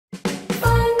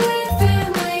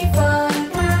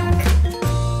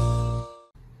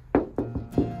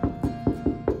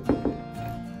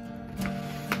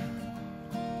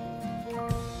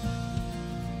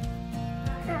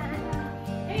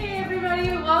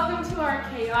welcome to our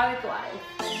chaotic life.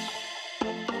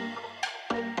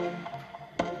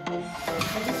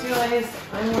 I just realized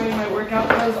I'm wearing my workout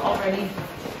clothes already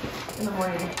in the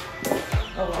morning.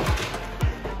 Oh well.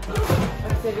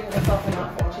 I'm saving myself an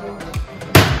outfit change.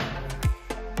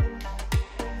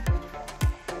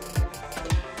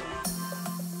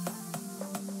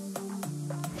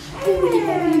 Hey!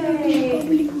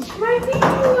 My baby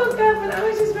woke up and I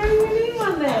was just writing your name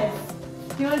on this.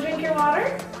 Do you want to drink your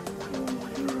water?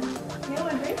 You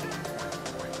want to drink?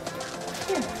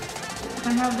 Here. I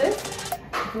have this.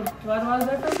 Blood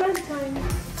water for bedtime.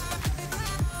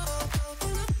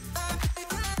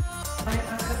 I'm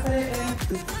going to put it in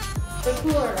the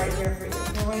cooler right here for you. So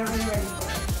whenever you're ready for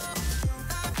it.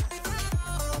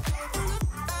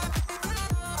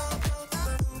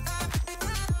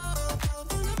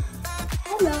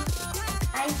 Hello,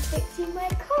 I'm fixing my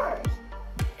cars,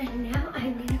 and now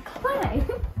I'm gonna climb.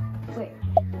 Wait,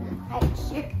 right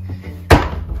here.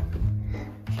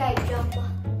 Try to jump off.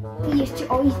 We used to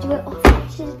always do it off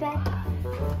Chris's bed.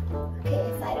 Okay,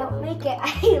 if I don't make it,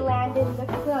 I land in the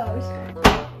clothes.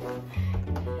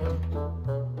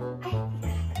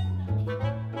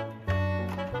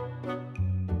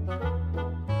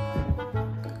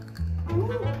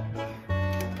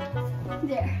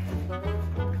 There.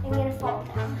 I'm gonna fall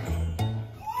down.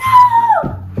 No!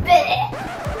 Blech.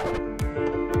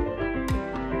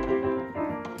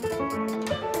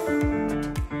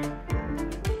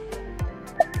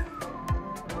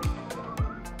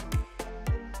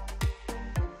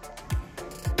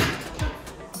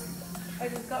 I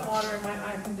just got water in my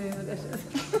eye from doing the dishes.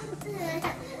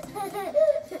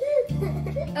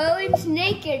 Owen's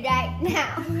naked right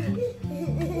now.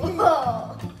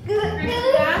 Whoa.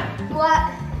 Kristine?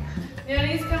 What?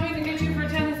 Nanny's coming to get you for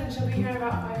tennis and she'll be here in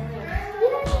about 5 minutes.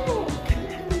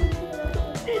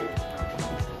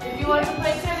 If you want to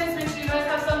play tennis, make sure you guys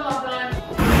have sunblock on.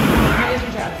 Here's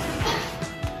your dress.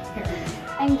 Here.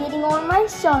 I'm getting on my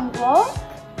sunblock.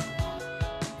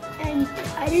 And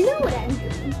I don't know what I'm doing.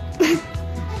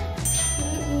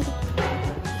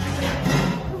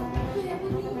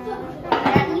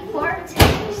 Ready for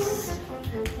tennis.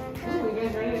 Ooh, you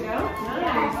guys ready to go?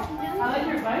 Nice. I like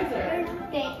your visor.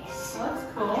 Thanks. Oh, that's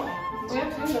cool. We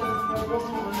have 2 of those.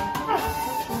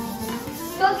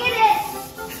 Go get it.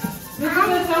 This is the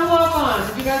sunblock on.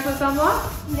 Did you guys have sunblock?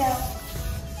 No.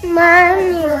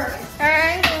 Mommy. I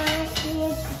want you.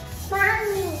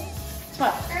 Mommy.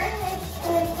 What?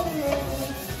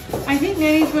 I think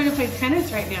Nanny's going to play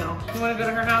tennis right now. You want to go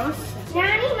to her house?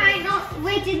 Nanny might not.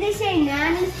 Wait, did they say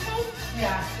Nanny thing?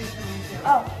 Yeah, she's coming too.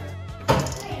 Oh.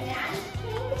 Wait, Nanny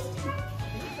thing this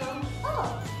time?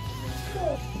 Oh.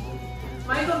 Good.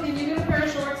 Michael, can you get a pair of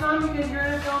shorts on because you're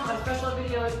going to film a special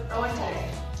video with Owen today?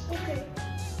 Okay.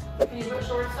 Can you put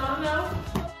shorts on now?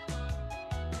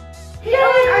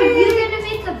 Owen, are you gonna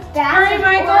make a bath? Hurry,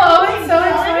 Michael! Owen's so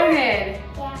excited.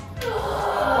 Yeah.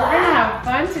 We're gonna have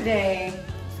fun today.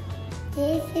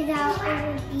 This is how I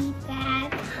will be bad.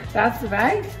 That's the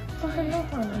bag?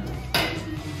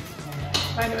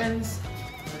 Vitamins.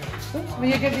 Oops, will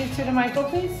you give these 2 to Michael,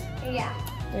 please? Yeah.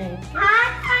 Thanks. I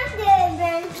can give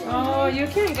them to Oh, you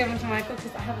can't give them to Michael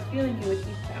because I have a feeling he would eat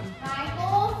them.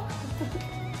 Michael.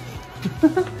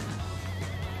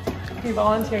 He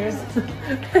volunteers.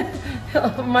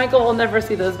 Michael will never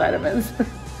see those vitamins.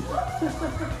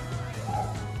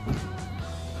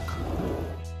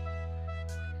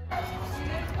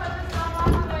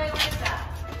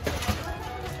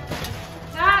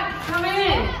 Zach, come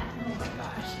in. Oh my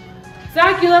gosh.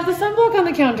 Zach, you left the sunblock on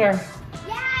the counter.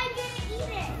 Yeah, I'm gonna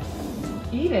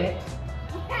eat it. Eat it.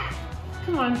 Yeah.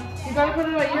 Come on. You gotta put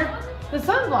it away. The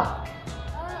sunblock.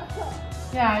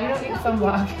 Yeah, you don't eat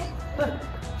sunblock.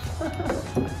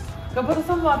 Go put the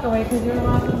sunblock away because you're not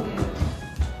allowed to eat it.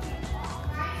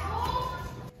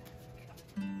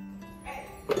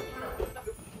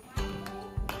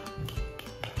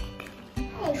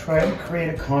 Try to create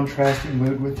a contrasting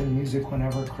mood with the music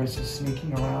whenever Chris is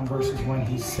sneaking around versus when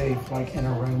he's safe, like in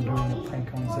a room doing a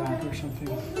prank on Zach or something.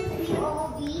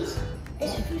 All these.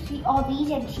 It's supposed to be all these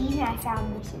and cheese, and I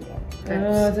found this in there.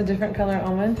 Oh, it's a different color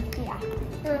almond. Yeah.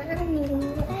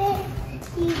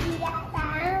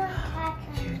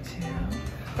 You too.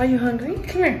 Are you hungry?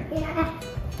 Come here. Yeah.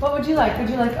 What would you like? Would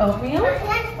you like oatmeal?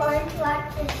 That's fun to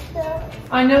watch this stuff.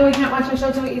 I know we can't watch the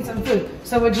show till we eat some food.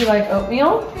 So would you like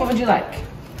oatmeal? What would you like?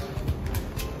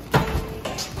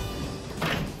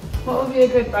 What would be a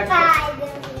good breakfast?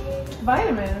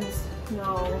 Vitamins?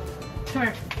 No. Come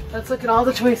here. Let's look at all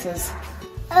the choices.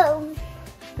 Oh.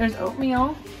 There's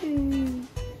oatmeal.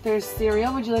 There's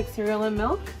cereal. Would you like cereal and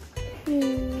milk?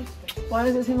 Why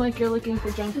does it seem like you're looking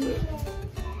for junk food?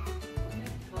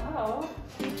 go.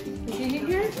 Is he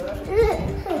here?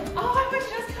 Oh, I was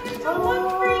just coming to look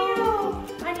for you.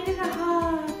 I needed a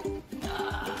hug.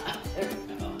 There we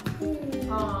go.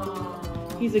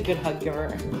 Oh. He's a good hug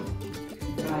giver.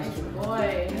 Nice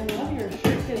boy. I love your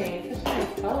shirt today. It's such a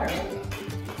nice color.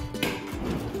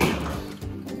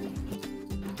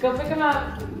 Go pick him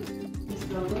up. Just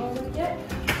go look yet.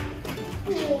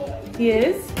 He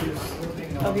is?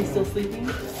 Oh, he's still sleeping?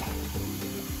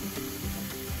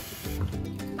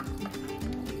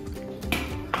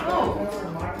 Oh.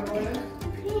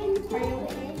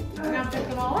 I'm gonna have to pick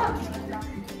them all up.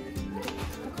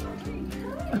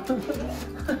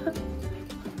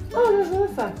 Oh, there's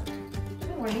Melissa.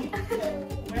 Good morning.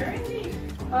 Where is he?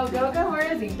 Oh, Gogo,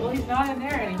 where is he? Well, he's not in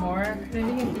there anymore.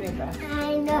 Maybe he's doing that.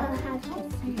 I know how to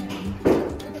see him.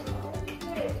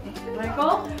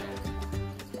 Michael?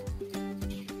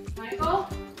 Michael?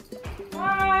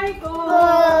 Michael!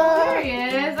 There he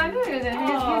is. I knew he was in here.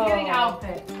 He's getting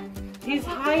outfit. He's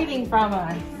hiding from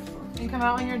us. You can come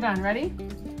out when you're done. Ready?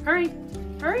 Hurry.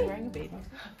 Hurry. Wearing a baby.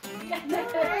 That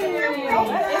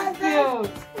is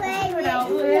cute. Play with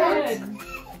Good.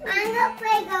 I'm gonna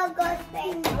play Gogo's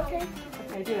thing. Okay.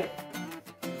 Okay, do it.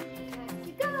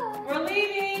 Go. We're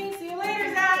leaving. See you later,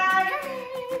 Zach.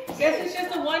 Guess it's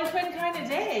just a one twin kind of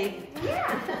day.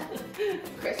 Yeah.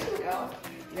 Chris will go.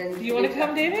 Then Do you want to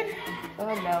come, David?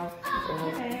 Oh no.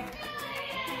 Okay.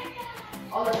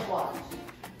 I'll just watch.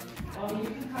 Oh, you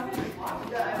can come and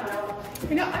watch.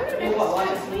 You know, I'm gonna make Want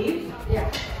to sleep? Yeah.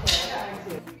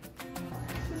 This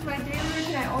This is my daily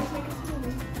routine. I always make a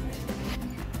smoothie.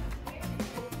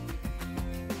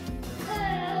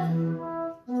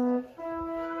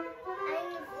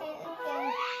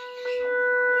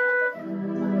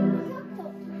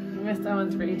 You missed that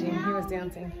one's for Eugene. He was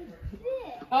dancing.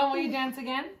 Oh, will you dance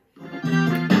again? Oh,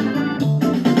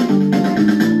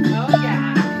 yeah.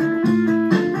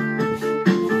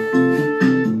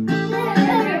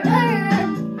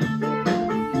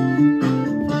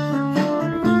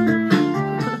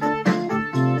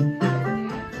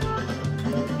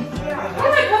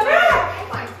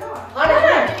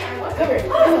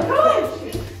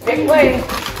 Big way.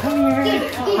 Come here.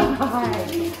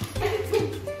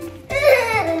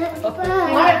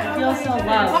 I feel so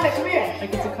loved. Come here.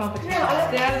 Like it's a competition.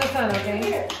 Stay out of the sun, okay?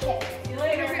 See you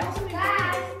later.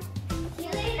 Bye. See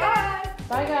you later.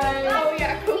 Bye, guys. Oh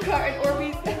yeah, Kuka and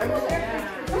Orbeez. Come on.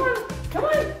 Come on. Come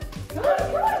on. Come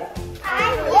on.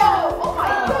 Whoa! Oh my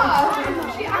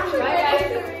gosh! She actually Bye, ran guys.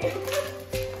 into me.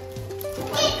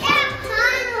 Get that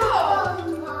tunnel.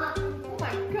 Oh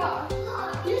my gosh!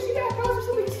 You see that across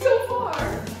something so far.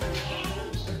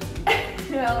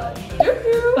 Yeah.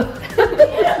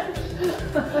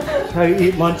 Try to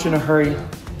eat lunch in a hurry.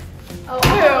 Oh,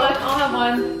 I'll have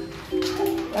one.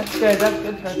 That's good. That's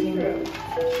good protein.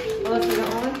 Melissa, you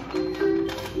want one?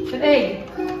 It's an egg.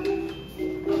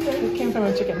 This came from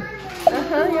a chicken.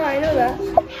 Yeah, I know that.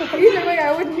 Either way,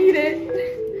 I wouldn't eat it.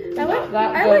 I like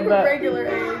That good, but regular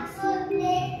eggs.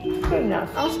 good enough.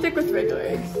 I'll stick with regular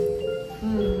eggs.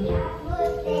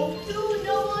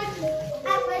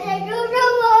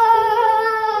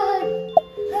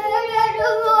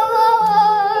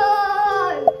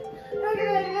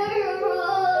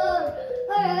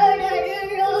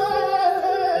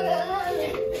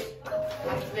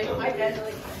 Make my day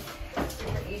like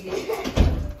super easy.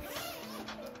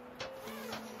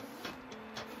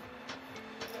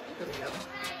 There we go.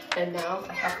 And now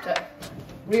I have to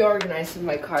reorganize some of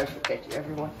my cards, which I do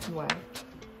every once in a while.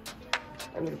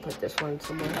 I'm gonna put this one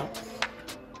somewhere else.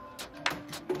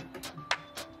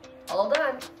 All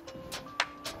done.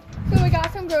 So we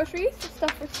got some groceries,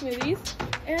 stuff for smoothies,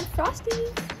 and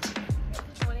frosties.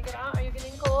 Want to get out? Are you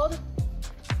getting cold?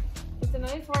 It's a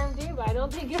nice warm day, but I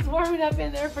don't think it's warm enough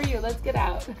in there for you. Let's get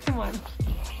out. Come on.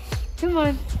 Come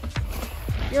on.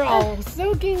 You're all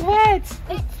soaking wet.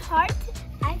 It's hard to,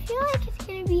 I feel like it's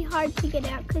gonna be hard to get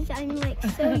out because I'm like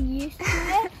so used to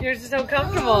it. You're so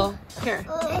comfortable. Here.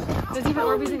 There's even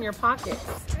Orbeez in your pockets.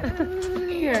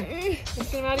 Here. Just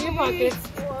get them out of your pockets.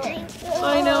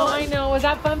 I know, I know. Was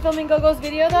that fun filming Gogo's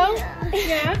video though?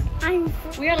 Yeah.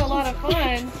 We had a lot of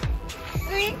fun.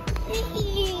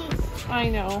 I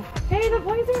know. Hey, the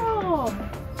boys are home.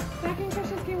 Zach and Chris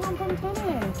just came home from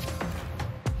tennis.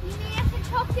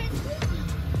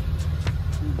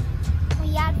 We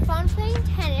had fun playing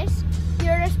tennis. We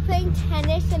were just playing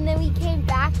tennis and then we came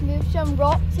back, moved some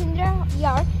rocks in the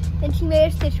yard. Then she made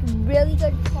us this really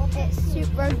good coffee. It's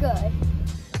super good.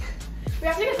 We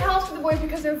have to get towels for the boys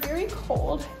because they're very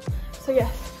cold. So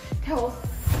yes, towels.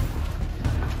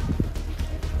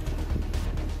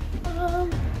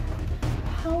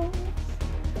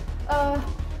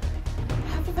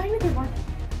 Have to find a good one.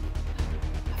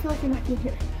 feel like you might be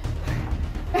here.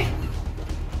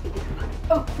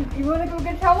 Oh, you want to go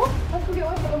get a towel? Let's go get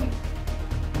one for Obi.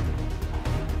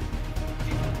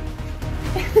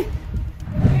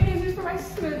 Okay, is this for my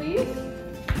smoothies?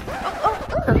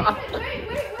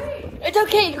 Wait. It's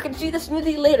okay, you can see the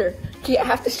smoothie later. Okay, I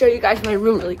have to show you guys my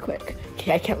room really quick.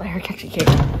 Okay, I can't let her catch a cake.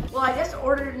 Well, I just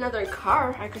ordered another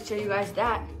car. I could show you guys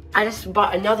that. I just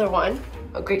bought another one.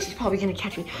 Oh great, she's probably gonna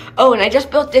catch me. Oh, and I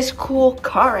just built this cool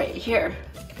car right here.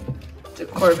 It's a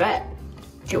Corvette.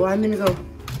 Okay, well, I'm gonna go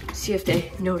see if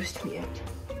they noticed me yet.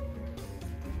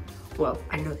 Well,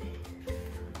 I know they.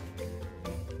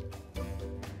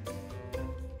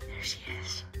 There she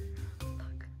is.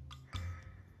 Look.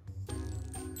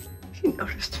 She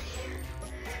noticed me.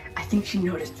 I think she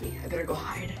noticed me. I better go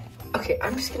hide. Okay,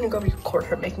 I'm just gonna go record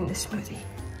her making this smoothie.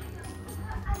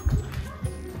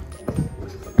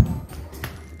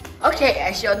 Okay,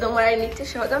 I showed them what I need to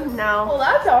show them. Now, Well,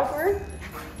 that's awkward.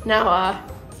 now,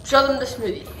 show them the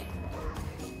smoothie.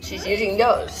 She's using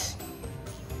those.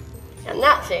 And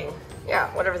that thing. Yeah,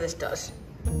 whatever this does.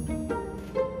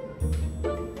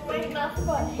 My mouth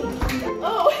got hanging.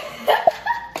 Oh!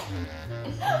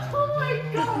 Oh my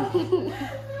god!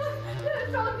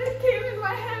 That dog just came in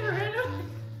my hand right away.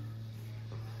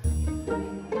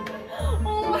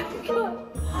 Oh my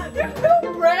god! There's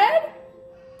no bread?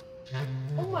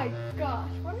 Oh my gosh,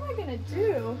 what am I gonna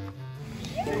do?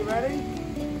 Okay, ready?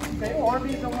 Say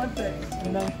Orbeez Olympics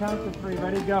and then count to 3.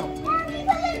 Ready, go. Orbeez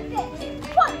Olympics.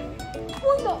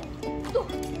 1, 2,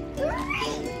 3.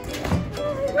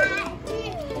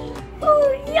 Oh,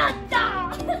 yatta!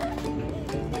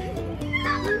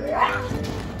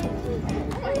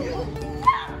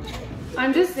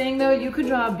 I'm just saying though, you could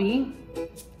draw a bee.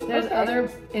 There's other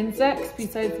insects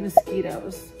besides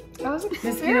mosquitoes. I was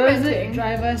Mosquitoes that experimenting.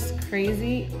 drive us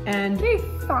crazy and Okay,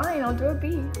 fine, I'll do a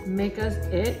bee. make us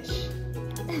itch.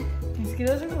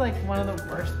 Mosquitoes are like one of the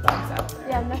worst bugs out there.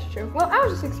 Yeah, that's true. Well, I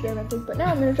was just experimenting, but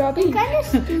now I'm gonna draw a bee.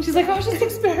 She's like, I was just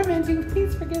experimenting.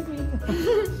 Please forgive me.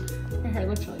 Your hair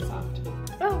looks really soft.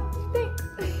 Oh, thanks.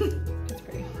 It's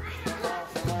pretty.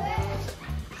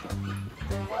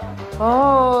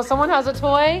 Oh, someone has a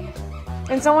toy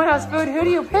and someone has food. Who do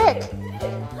you pick?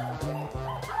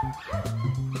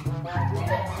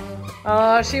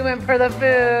 Oh, she went for the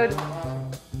food.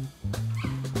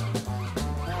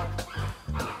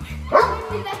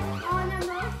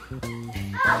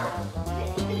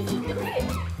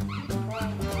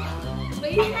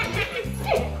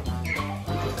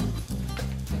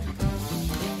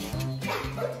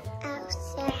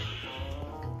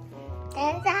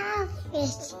 There's our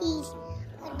fishies,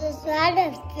 but there's a lot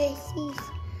of fishies,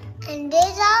 and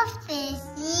there's our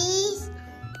fishies,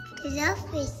 there's our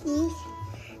fishies,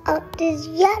 oh, there's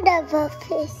the other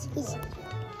fishies,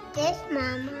 there's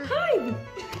Mama. Hi.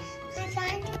 I'm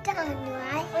trying to tell you,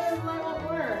 right? Why does mine won't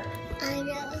work? I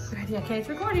know. Ready? Okay, it's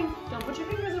recording. Don't put your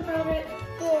fingers in front of it.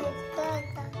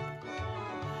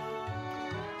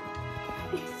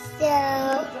 So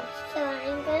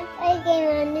I'm gonna play a game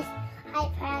on this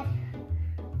iPad.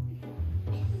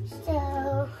 So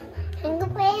I'm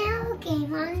gonna play a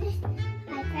game on this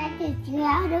iPad to do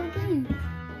how to game.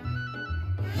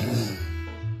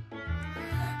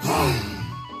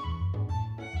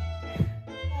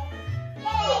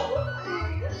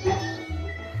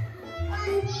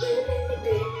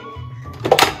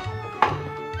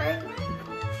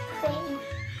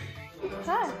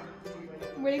 Hi.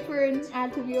 I'm waiting for an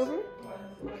ad to be over.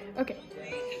 Okay.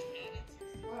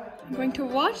 I'm going to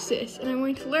watch this and I'm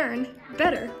going to learn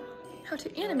better how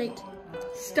to animate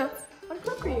stuff on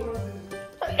Procreate.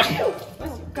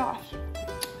 Oh gosh.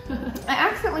 I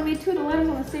accidentally made 2 of the letters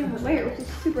on the same layer, which is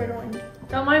super annoying.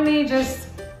 Don't mind me just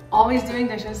always doing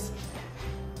dishes.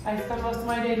 I spend most of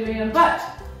my day doing them, but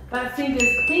that sink is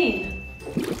clean.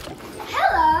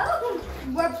 Hello!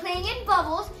 We're playing in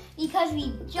bubbles because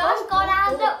we just got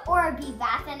out of the Orbeez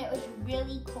bath and it was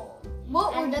really cold.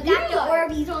 What and look at the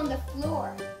Orbeez on the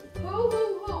floor. Whoa,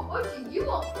 whoa, whoa, what do you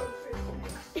want for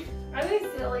Christmas? Are they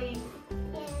silly?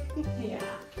 Yeah.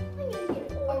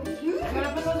 You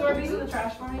wanna put those Orbeez in the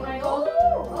trash for me, Michael?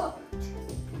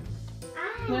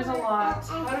 There's a lot.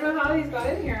 I don't know how these got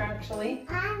in here actually.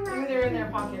 Maybe they're in their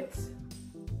pockets.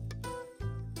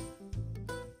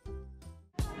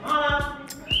 Mama!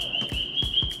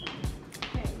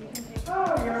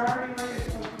 Oh, you're already ready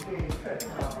to be. Good.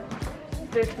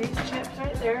 There's these chips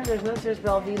right there. There's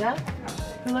Velveeta.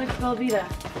 Who likes Velveeta?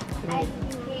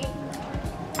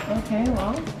 Okay,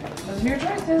 well, those are your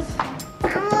choices.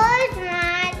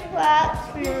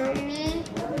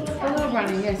 A little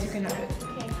brownie, yes, you can have it.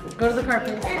 Go to the car,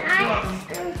 please. You're welcome.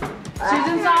 Shoes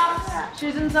and socks.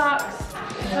 Shoes and socks. I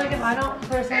feel like if I don't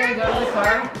personally go to the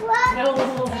car, no one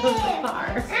will go to the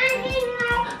car.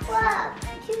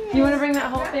 You want to bring that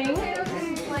whole thing?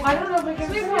 I don't know if we can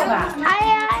bring all that.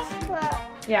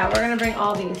 Yeah, we're gonna bring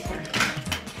all these here.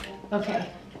 Okay.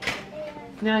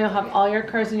 Now you'll have all your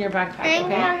cars in your backpack,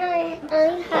 okay?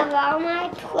 I have all my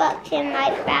trucks in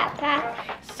my backpack.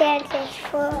 Santa's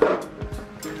full.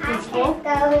 It's full?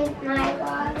 Go with my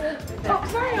water. Oh,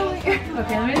 sorry, Okay,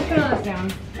 let me just put all this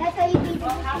down. That's how you be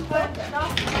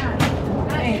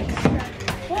Thanks.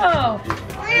 Whoa.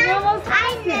 You're almost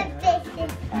I'm the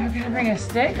vicious. You're gonna bring a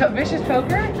stick? A vicious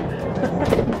poker?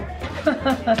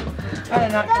 I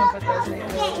did not come up with those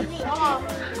names.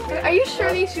 Are you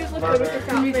sure these shoes look good with this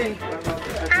outfit?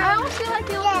 I don't feel like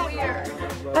they look weird.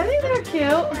 I think they're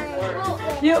cute.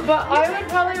 But I would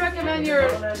probably recommend your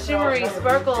shimmery,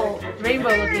 sparkle,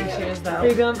 rainbow looking shoes though. Are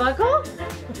you going to buckle?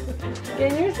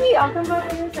 Get in your seat. I'll come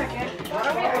buckle in a second.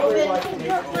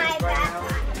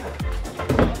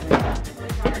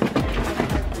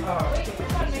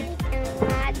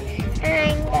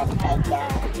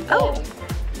 Oh.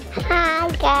 Hi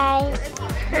guys.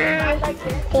 Hi. There's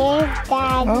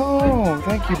Dad. Oh,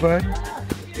 thank you, bud.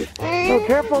 Oh,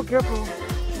 careful, careful.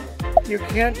 You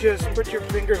can't just put your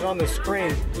fingers on the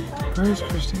screen. Where's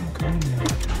Kristine? Come in.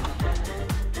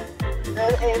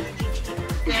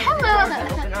 Hello.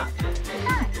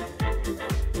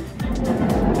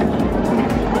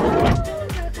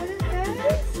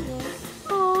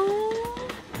 Oh.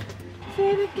 Say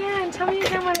it again. Tell me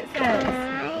again what it says. I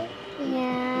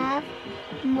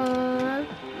love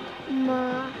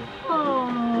Mom.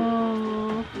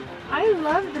 Oh. I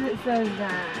love that it says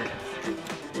that.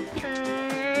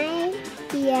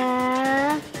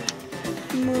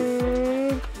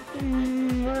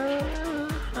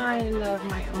 I love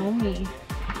my Omi.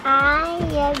 I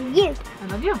love you. I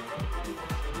love you.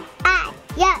 I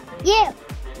love you.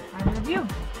 I love you.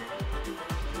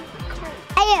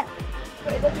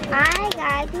 I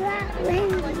got you.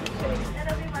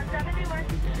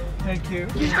 Thank you.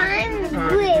 I'm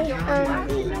good.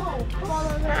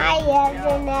 I love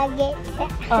the nuggets.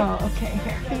 Oh, okay.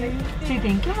 Here. Say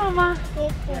thank you, Mama.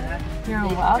 You're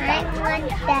welcome. I want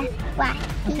the wacky.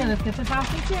 Okay, let's get the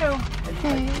frosty too.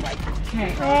 Okay.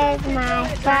 Where's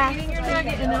my Start eating your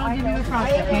nugget and then I'll give you the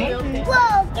frosty, okay?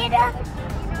 Whoa, get a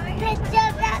picture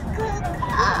of that cook.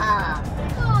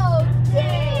 Oh,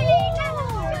 dang, that's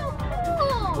so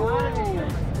cool.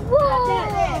 Whoa,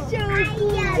 so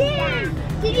cool.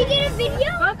 Did you get a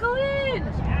video? Buckle in.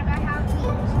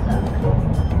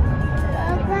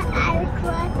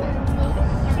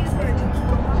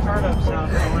 Startup sound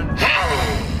going.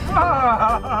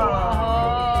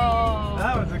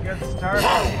 That was a good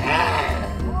startup.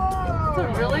 It's a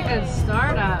really good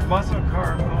startup. Muscle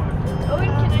car going. Owen,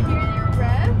 can I hear your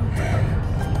rev?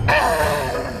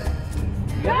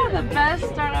 You're the best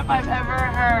startup I've ever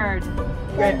heard.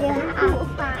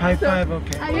 High five,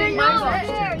 okay.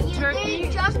 Turkey,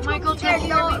 Michael,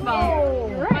 turkey or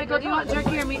meatball? Michael, do you want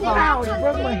turkey or meatball? Ow, you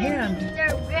broke my hand.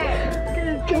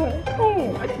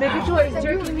 Make a choice,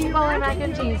 turkey, meatball, or mac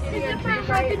and cheese.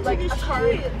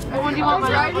 What one do you want,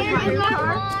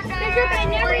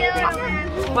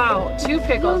 Wow, 2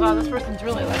 pickles. Wow, this person's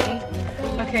really lucky.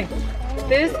 Okay,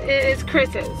 this is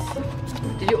Chris's.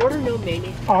 Did you order no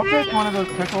mayonnaise? I'll take one of those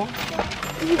pickles.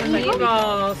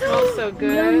 Meatball, smells so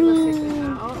good. Let's take this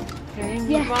out. Okay,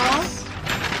 meatball.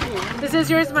 This is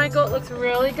yours, Michael. It looks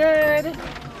really good.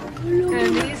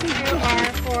 And these 2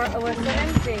 are for Alyssa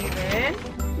and David.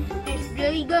 It's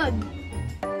really good.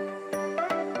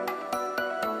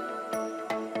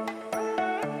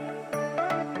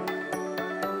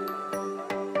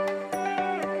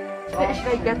 Should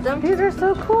I get them? These are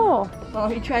so cool.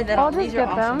 Well, you tried that I'll on. just These get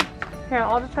are them. awesome. Here,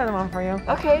 I'll just try them on for you.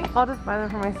 Okay. I'll just buy them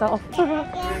for myself.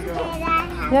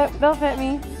 Yep, they'll fit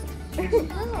me.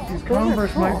 These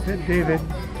Converse might fit David.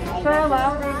 Should I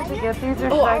allow David to get these or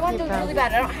should Oh, I I want keep those them? really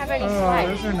bad. I don't have any Oh, slides.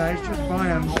 those are nice. Just buy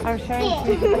them. I'm trying to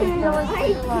see if I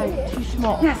can Too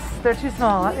small. Yes, they're too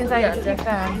small. That means I have to keep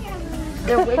them.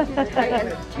 They're way too tight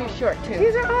and too short too.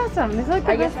 These are awesome. These are like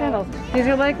the best sandals. These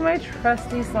are like my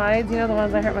trusty slides. You know, the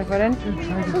ones I hurt my foot in?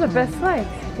 These are the best slides.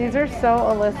 These are so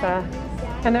Alyssa.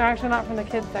 And they're actually not from the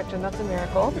kids section. That's a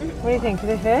miracle. What do you think? Do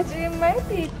they fit? They might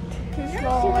be too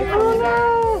small. Oh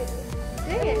no!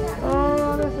 Dang it.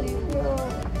 Oh, this is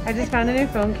cute. I just found a new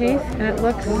phone case and it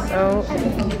looks so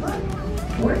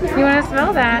You want to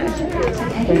smell that?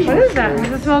 What is that?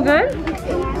 Does it smell good?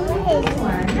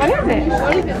 What is it?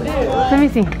 Let me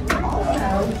see.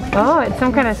 Oh, it's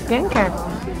some kind of skincare.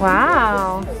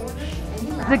 Wow.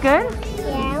 Is it good?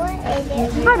 Yeah, what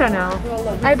is it? I don't know.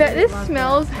 I bet this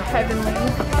smells heavenly.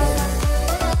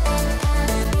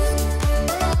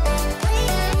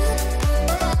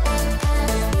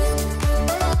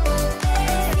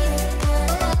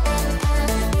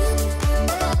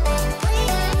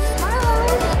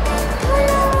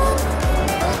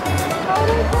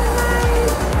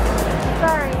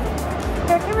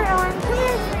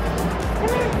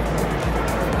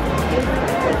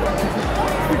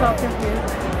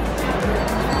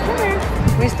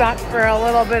 stopped for a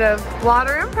little bit of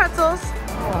water and pretzels.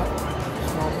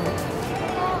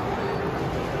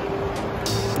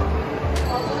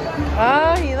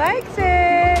 Oh, he likes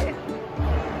it.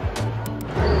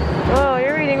 Oh,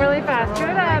 you're reading really fast. Chew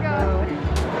it up.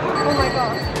 Oh my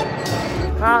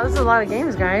gosh. Wow, this is a lot of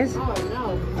games, guys. Oh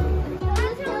no.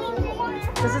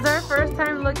 This is our first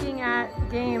time looking at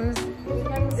games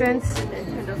since,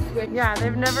 yeah,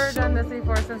 they've never done this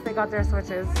before since they got their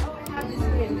Switches.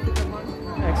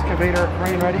 Excavator,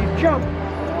 crane ready, jump!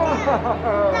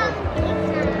 Whoa!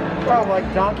 Oh,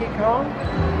 like Donkey Kong?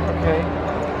 Okay.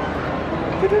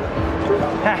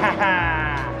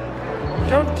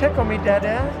 Don't tickle me,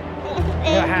 Dada.